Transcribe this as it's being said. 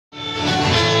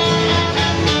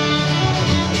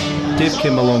Dave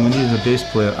came along, we needed a bass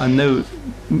player, and now,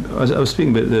 as I was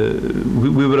speaking about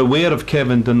we were aware of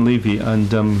Kevin Dunleavy and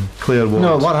Claire Watt.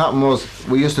 No, what happened was,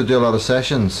 we used to do a lot of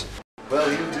sessions. Well,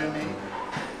 he'll do me,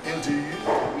 he'll do you,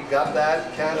 we got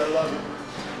that kind of love.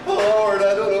 Lord,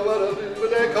 I don't know what I'll do,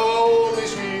 but they call me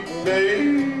sweet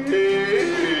baby,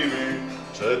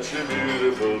 such a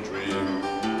beautiful dream.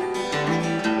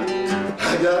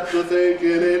 I got to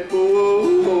thinking it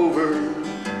over,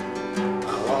 I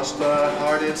lost my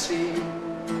heart it seemed.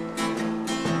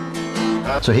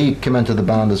 So he came into the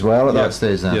band as well at that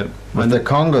stage then? Yeah. With the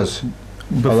congas?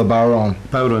 Or the baron?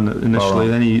 Baron initially,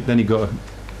 then he got a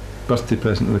birthday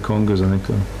present of the congas, I think.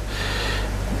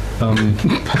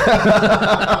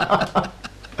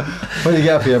 What did you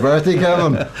get for your birthday,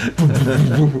 Kevin?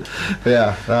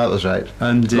 Yeah, that was right.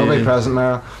 And lovely present,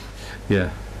 Mara.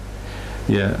 Yeah.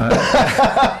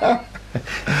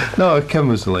 No, Kim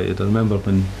was delighted. I remember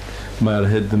when Mara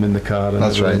hid them in the car. And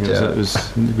that's right, yeah. It was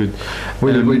good.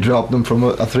 We dropped them from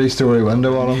a 3-story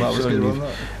window on them. That was good, wasn't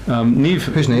it? Neve.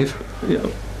 Who's Neve?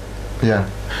 Yeah.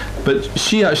 But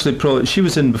she actually she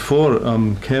was in before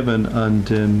Kevin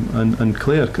and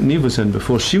Claire. Neve was in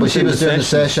before. She was doing the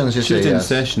sessions. She was doing the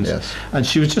sessions, yes. And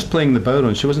she was just playing the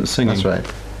baron. She wasn't singing. That's right.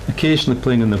 Occasionally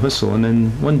playing on the whistle, and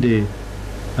then one day,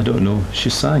 I don't know, she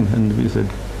sang, and we said,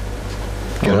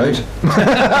 "Get out."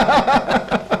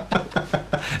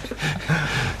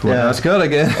 Yeah, that's good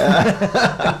again.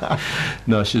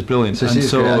 No, she's brilliant. So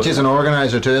she's an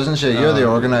organizer too, isn't she? You're the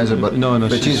organizer, but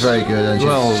but she's very good, and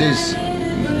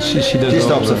she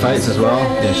stops the fights as well.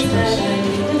 Yeah, she does.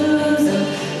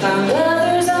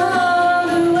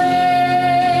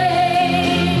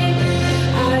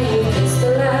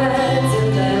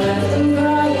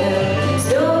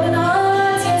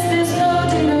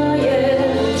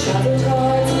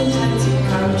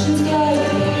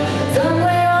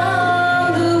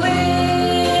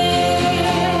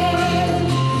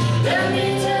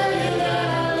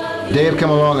 Dave came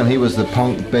along and he was the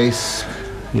punk bass.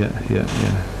 Yeah.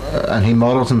 And he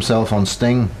modelled himself on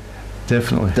Sting.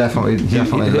 Definitely.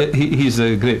 He's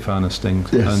a great fan of Sting,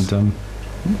 yes. And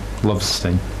loves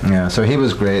Sting. Yeah, so he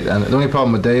was great. And the only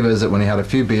problem with Dave is that when he had a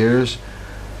few beers,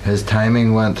 his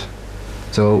timing went.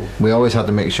 So we always had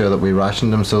to make sure that we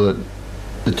rationed him so that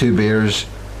the 2 beers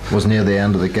was near the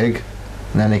end of the gig,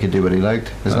 and then he could do what he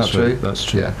liked. Isn't that true? That's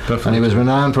true. Yeah. And he was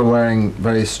renowned for wearing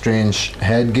very strange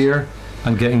headgear.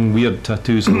 And getting weird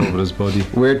tattoos all over his body.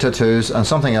 Weird tattoos, and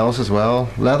something else as well.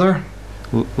 Leather?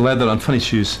 Leather and funny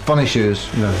shoes. Funny shoes.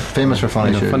 Yeah. Famous for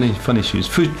funny shoes. Funny shoes.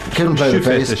 Couldn't play the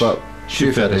bass, but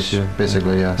shoe fetish,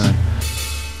 basically, yes. Yeah.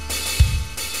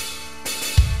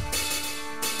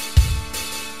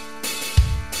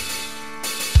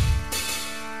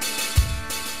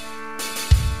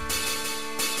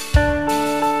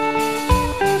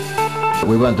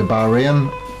 We went to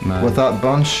Bahrain with that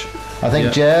bunch. I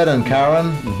think Jed and Karen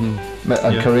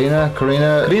and Karina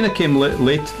came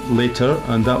later,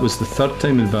 and that was the 3rd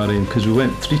time in Bahrain, because we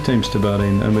went 3 times to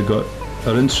Bahrain and we got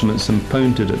our instruments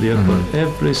impounded at the airport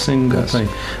every single time.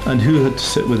 And who had to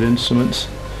sit with the instruments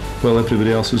while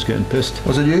everybody else was getting pissed?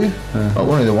 Was it you?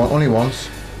 Only once.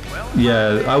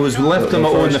 Yeah, I was left on my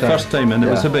own the first time, and it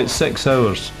was about 6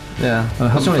 hours. Yeah,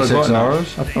 it's only 6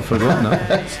 hours. I've forgotten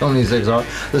that. It's only 6 hours.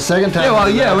 The second time.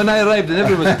 When I arrived and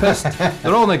everyone was pissed.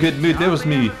 They're all in a good mood. There was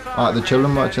me. The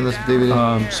children watching this DVD.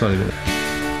 Sorry about it.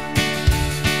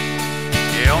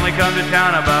 You only come to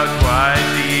town about twice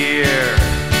a year.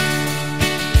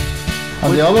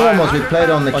 And the other one was we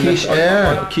played on the Quiche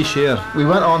Air. Quiche Air. We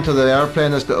went onto the airplane,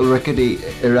 this little rickety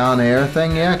Iran Air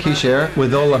thing, Quiche Air.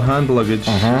 With all our hand luggage,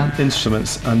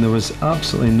 instruments, and there was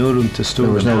absolutely no room to store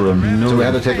them. There was no room. So we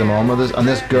had to take them on with us. And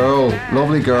this girl,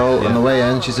 lovely girl, on the way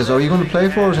in, she says, "Oh, are you going to play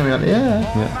for us?" And we went,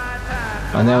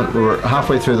 yeah. And then we were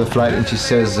halfway through the flight and she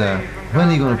says, "When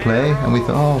are you going to play?" And we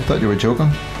thought, "Oh, I thought you were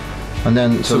joking." And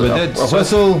then so we did a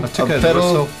whistle, a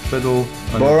fiddle,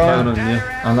 baron,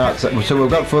 and that's it. So we've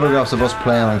got photographs of us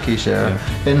playing on Quiche Air,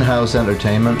 in-house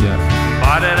entertainment.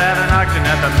 Bought it at an auction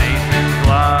at the Mason's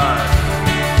Club.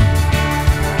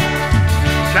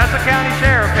 Shasta County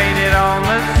Sheriff painted on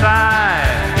the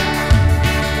side.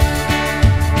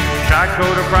 Shot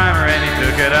coat of primer and he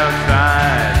took it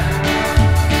outside.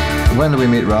 When did we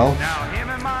meet Ralph?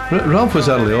 Ralph was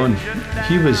early on.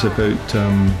 He was about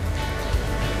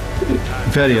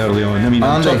very early on. I mean,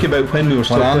 I'm talking about when we were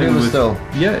still playing. Andy was still.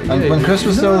 And when Chris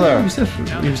was still there.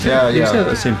 He was there at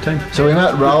the same time. So we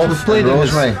met Ralph and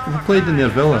Rosemary. We played in their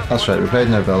villa. That's right, we played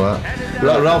in their villa.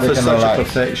 Ralph is such a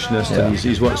perfectionist, and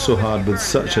he's worked so hard with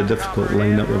such a difficult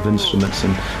lineup of instruments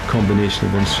and combination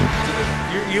of instruments.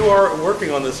 You are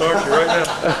working on this, aren't you, right now?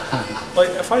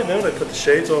 if I knew I'd put the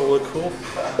shades on, it would look cool.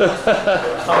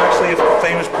 I'm actually a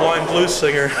famous blind blues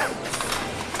singer.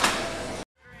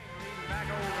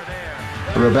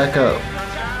 Rebecca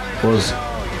was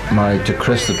married to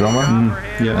Chris the drummer,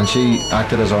 Yeah. and she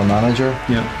acted as our manager.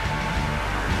 Yeah.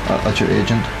 That's your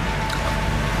agent.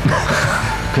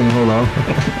 Can you hold on?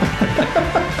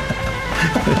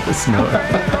 It's not.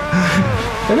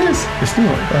 It is. It's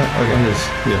not. Okay. It is.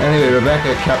 Yeah. Anyway,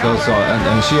 Rebecca kept us on,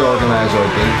 and she organised our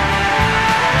gig.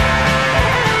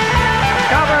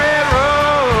 Copperhead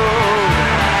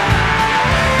Road.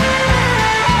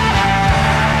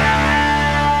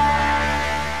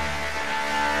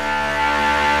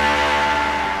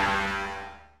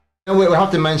 And we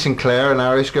have to mention Claire, an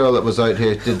Irish girl that was out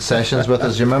here, did sessions with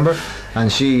us. You remember?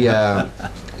 And she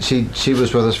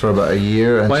was with us for about a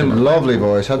year, and she had a lovely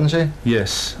voice, hadn't she?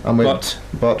 Yes. And we,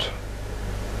 but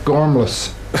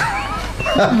gormless.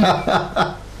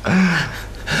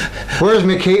 Where's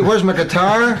my key? Where's my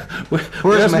guitar?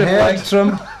 Where's my head?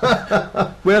 Plectrum?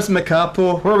 Where's my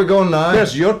capo? Where are we going now?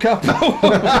 Where's your capo?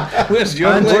 Where's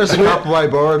your and where's the lick? capo I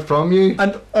borrowed from you?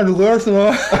 And where's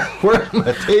my Where's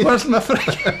my teeth? where's my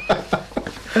friend?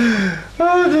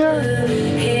 Oh dear.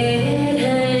 Head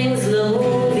hangs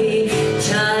low, the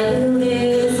child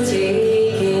is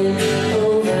taking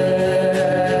over.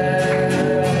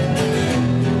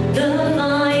 The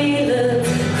violence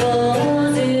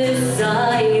causes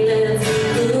silence.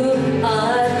 Who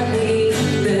are we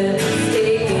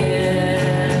mistaken?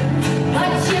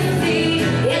 But you see,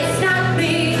 it's not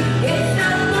me, it's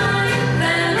not my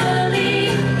family.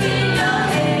 In your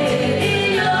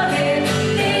head,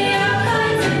 they are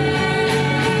fighting.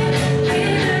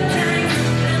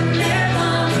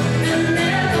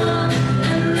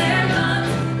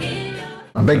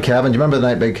 Big Kevin, do you remember the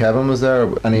night Big Kevin was there?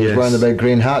 And he was Yes. wearing the big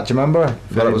green hat, do you remember?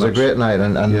 But Very it was a much. great night,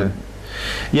 and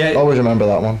Yeah. always remember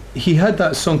that one. He had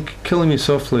that song "Killing Me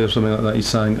Softly" or something like that. He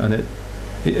sang, and it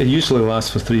usually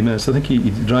lasts for 3 minutes. I think he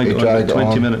dragged He it on dragged about it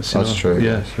 20 on. minutes. That's true,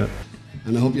 Yeah. yes. Yeah.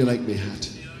 And I hope you like my hat.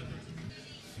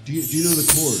 Do you know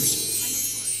the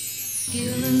chorus?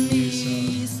 Killing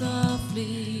me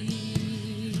softly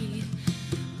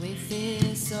with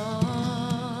this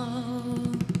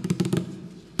song.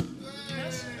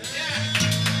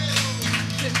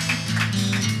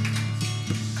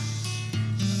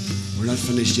 We're not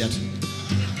finished yet.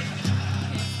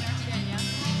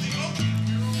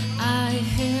 I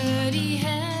heard he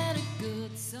had a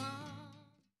good song.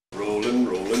 Rolling,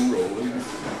 rolling, rolling.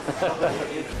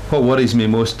 What worries me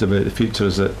most about the future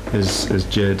is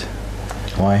Jed,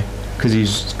 Why? because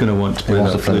he's going to want to He play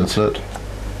wants that to play the flute. flute.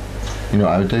 You know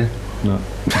what I would do? No.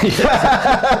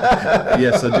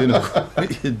 Yes, I do know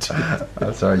what you do.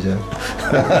 That's our Jed.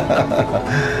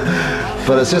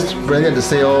 But it's just brilliant to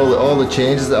see all the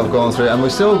changes that I've gone through, and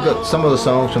we've still got some of the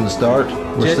songs from the start.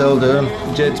 We're Jed- still doing.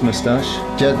 Jed's moustache.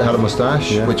 Jed had a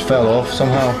moustache, Yeah. which fell off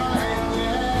somehow.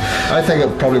 I think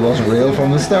it probably wasn't real from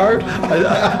the start.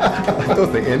 I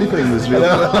don't think anything was real.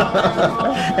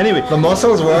 Anyway, The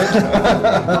muscles weren't.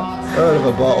 Out of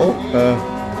a bottle.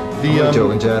 I'm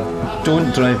joking, Jed.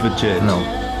 don't drive with Jed. No.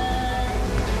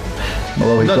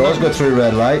 Although he No, does no. go through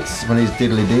red lights when he's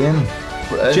diddly-deeing.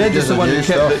 Jed is the one who new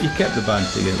kept stuff. he kept the band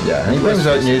together. Yeah, and he brings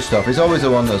out new stuff. He's always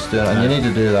the one that's doing it, and you need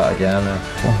to do that again.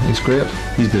 Well, he's great.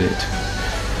 He's great.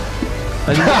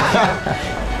 And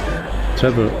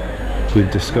Trevor, we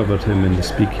discovered him in the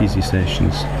Speakeasy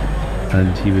sessions,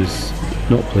 and he was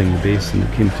not playing the bass, and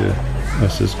it came to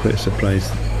us as quite a surprise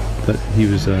that he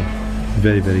was a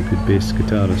very, very good bass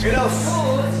guitarist.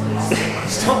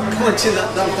 Stop punching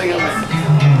that damn thing at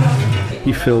me.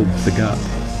 He filled the gap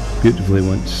beautifully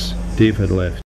once Dave had left.